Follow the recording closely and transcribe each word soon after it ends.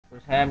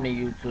What's happening,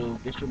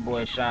 YouTube? This your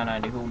boy Shine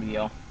on the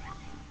Julio.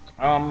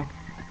 I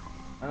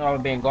know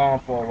I've been gone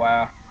for a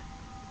while,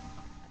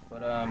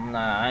 but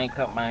nah, I ain't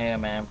cut my hair,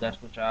 man. If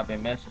that's what y'all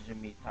been messaging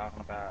me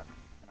talking about.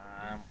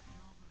 Nah,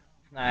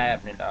 it's not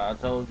happening, dog.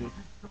 I told you,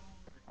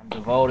 I'm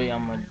devoted.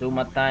 I'm gonna do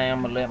my thing.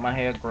 I'm gonna let my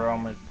hair grow.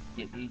 I'm gonna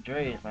get these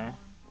dreads, man.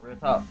 Real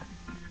talk.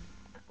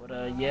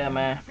 But yeah,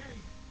 man.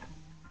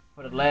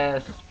 For the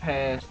last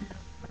past,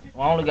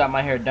 well, I only got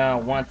my hair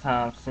done one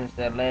time since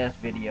that last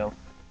video,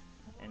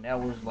 and that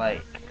was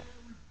like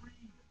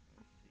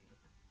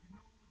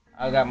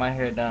I got my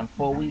hair done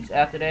 4 weeks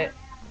after that.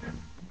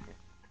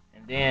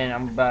 And then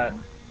I'm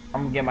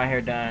gonna get my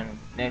hair done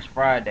next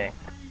Friday.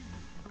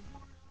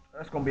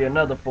 That's gonna be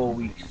another 4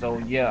 weeks. So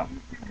yeah,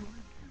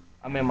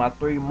 I'm in my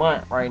 3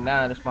 month right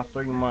now. That's my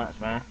 3 months,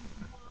 man.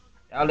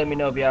 Y'all let me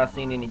know if y'all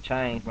seen any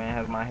change, man.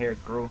 As my hair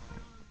grew,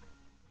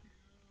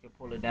 you can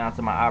pull it down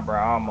to my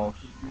eyebrow almost.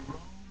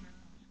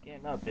 It's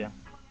getting up there.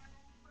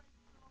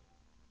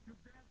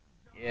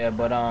 Yeah,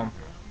 but I'm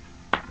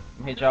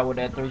hit y'all with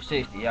that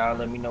 360. Y'all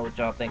let me know what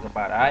y'all think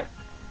about it. Alright,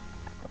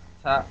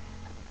 top.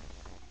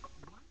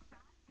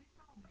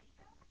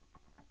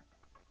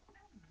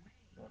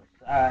 Go to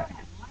the side.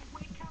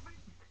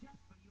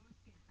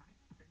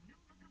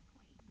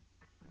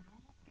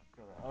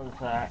 Go to the other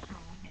side.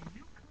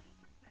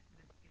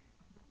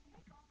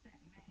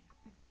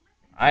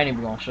 I ain't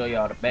even gonna show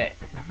y'all the back.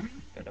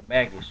 Cause the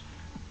back is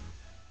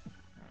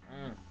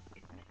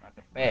not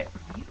the back.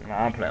 No,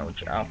 I'm playing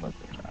with y'all. I'm fucking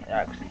with y'all.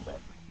 Y'all can see that.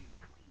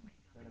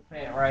 So the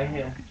pant right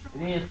here.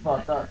 It is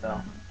fucked up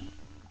though.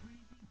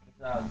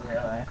 It's all good,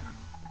 man.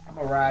 I'm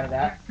gonna ride it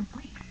out.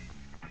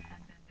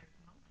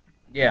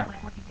 Yeah.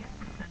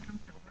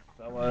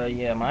 So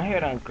yeah, my hair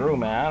done grew,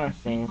 man. I done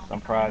seen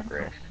some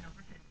progress.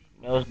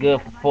 It was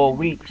good for 4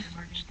 weeks.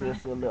 Still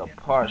see a little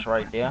parts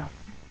right there.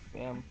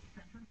 Yeah.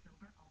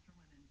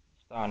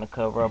 Starting to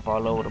cover up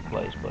all over the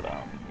place, but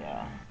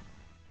yeah.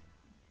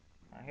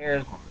 My hair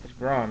is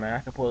growing, man. I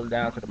can pull it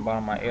down to the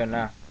bottom of my ear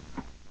now.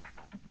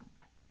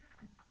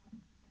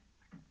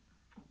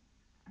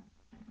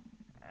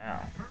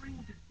 Ow.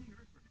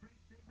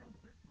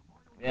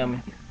 Feel me?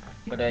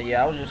 But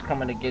yeah, I was just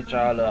coming to get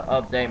y'all an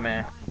update,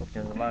 man,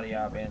 because a lot of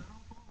y'all been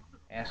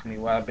asking me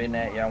where I've been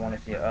at. Y'all want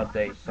to see an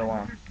update,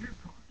 so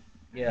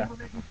yeah,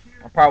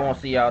 I probably won't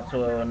see y'all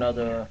till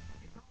another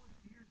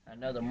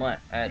month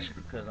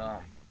actually, because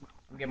I'm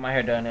getting my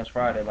hair done this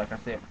Friday, like I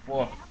said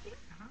before,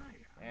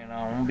 and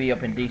I'm gonna be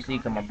up in DC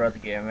because my brother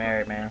getting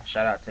married, man.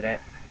 Shout out to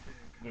that,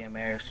 getting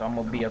married. So I'm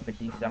gonna be up in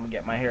DC. I'm gonna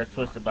get my hair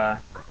twisted by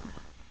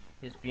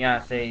his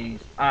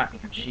fiance's aunt.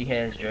 She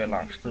has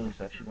dreadlocks too,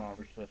 so she gonna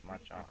retwist my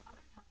chunk.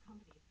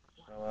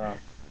 So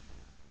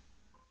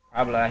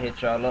probably I'll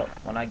hit y'all up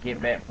when I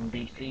get back from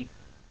DC,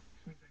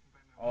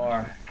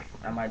 or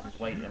I might just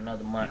wait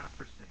another month.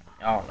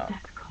 I don't know.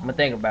 I'm gonna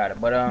think about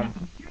it. But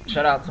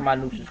shout out to my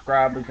new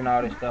subscribers and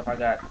all this stuff. I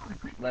got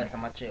last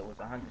time I checked was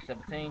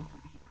 117.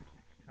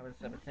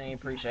 117.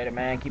 Appreciate it,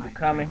 man. Keep it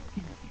coming.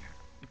 You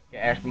can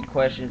ask me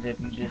questions if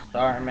you just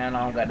starting, man.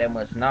 I don't got that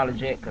much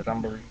knowledge yet because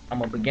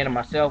I'm a beginner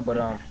myself. But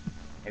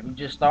if you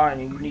just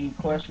starting and you need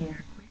questions,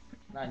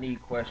 not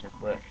need questions,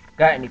 but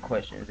got any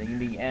questions and you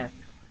need answers,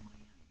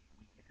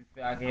 if you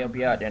feel I can help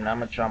you out, then I'm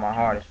gonna try my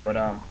hardest. But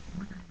I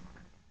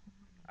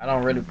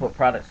don't really put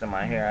products in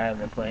my hair. I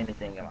haven't put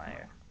anything in my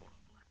hair.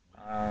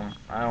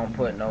 I don't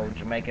put no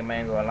Jamaican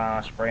mango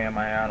lime spray in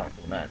my hair. I don't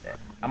do none of that.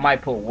 I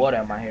might put water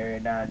in my hair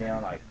now and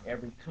then, like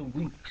every 2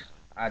 weeks.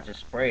 I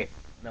just spray it,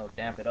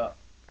 damp it up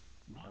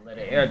and let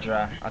it air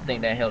dry. I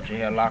think that helps your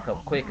hair lock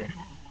up quicker.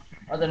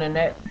 Other than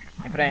that,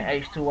 if it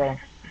ain't H2O,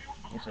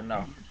 it's a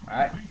no.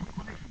 Alright?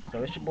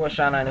 So it's your boy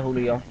Shine on the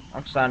Julio.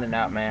 I'm signing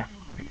out, man.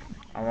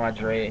 I want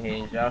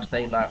dreadheads. Y'all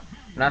stay locked.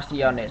 And I'll see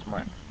y'all next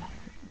month.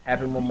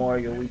 Happy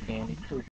Memorial Weekend, too.